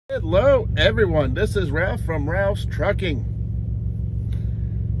Hello everyone, this is Ralph from Ralph's Trucking.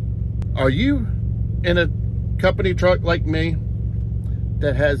 Are you in a company truck like me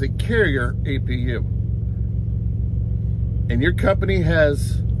that has a carrier APU? And your company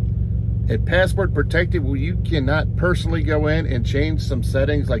has a password protected where you cannot personally go in and change some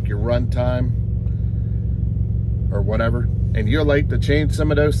settings like your run time or whatever, and you're late to change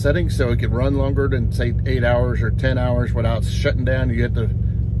some of those settings so it can run longer than say 8 hours or 10 hours without shutting down. You have to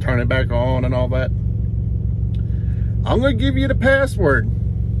turn it back on and all that. I'm going to give you the password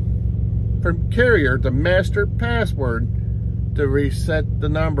from carrier, the master password, to reset the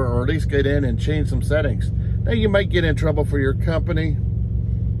number or at least get in and change some settings. Now you might get in trouble for your company.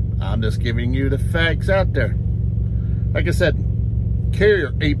 I'm just giving you the facts out there. Like I said, carrier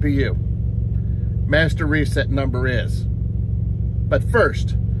APU, master reset number is. But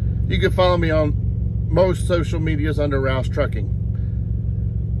first, you can follow me on most social medias under Ralph's Trucking.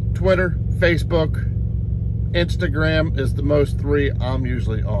 Twitter, Facebook, Instagram is the most three I'm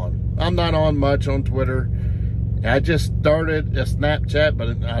usually on. I'm not on much on Twitter. I just started a Snapchat,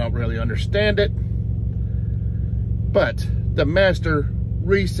 but I don't really understand it. But the master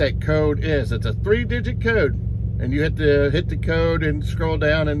reset code is, it's a 3-digit code. And you have to hit the code and scroll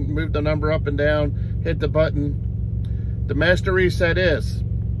down and move the number up and down, hit the button. The master reset is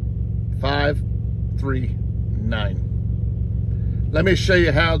 539. Let me show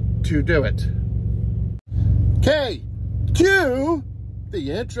you how to do it. Okay, cue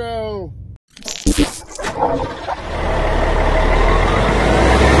the intro.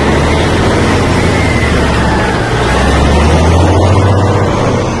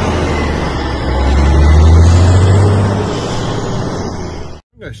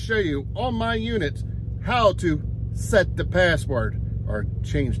 I'm going to show you on my units how to set the password or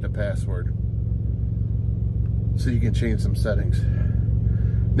change the password so you can change some settings.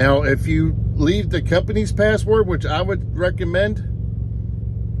 Now, if you leave the company's password, which I would recommend,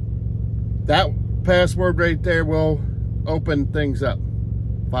 that password right there will open things up.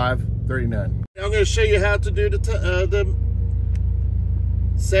 539. Now I'm going to show you how to do the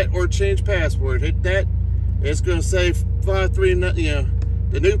set or change password. Hit that. It's going to say 539. You know,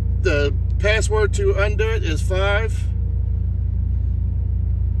 the password to undo it is 5.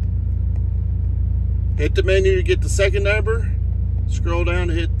 Hit the menu to get the second number. Scroll down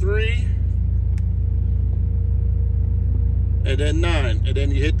to hit 3. And then 9. And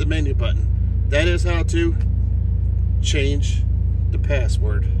then you hit the menu button. That is how to change the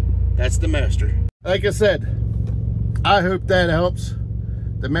password. That's the master. Like I said, I hope that helps.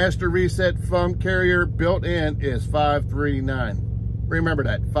 The master reset from carrier built in is 539. Remember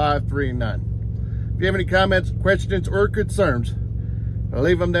that, 539. If you have any comments, questions, or concerns,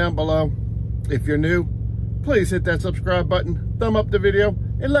 leave them down below. If you're new, please hit that subscribe button, thumb up the video,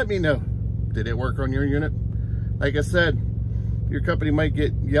 and let me know. Did it work on your unit? Like I said, your company might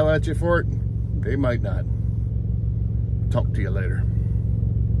yell at you for it. They might not. Talk to you later.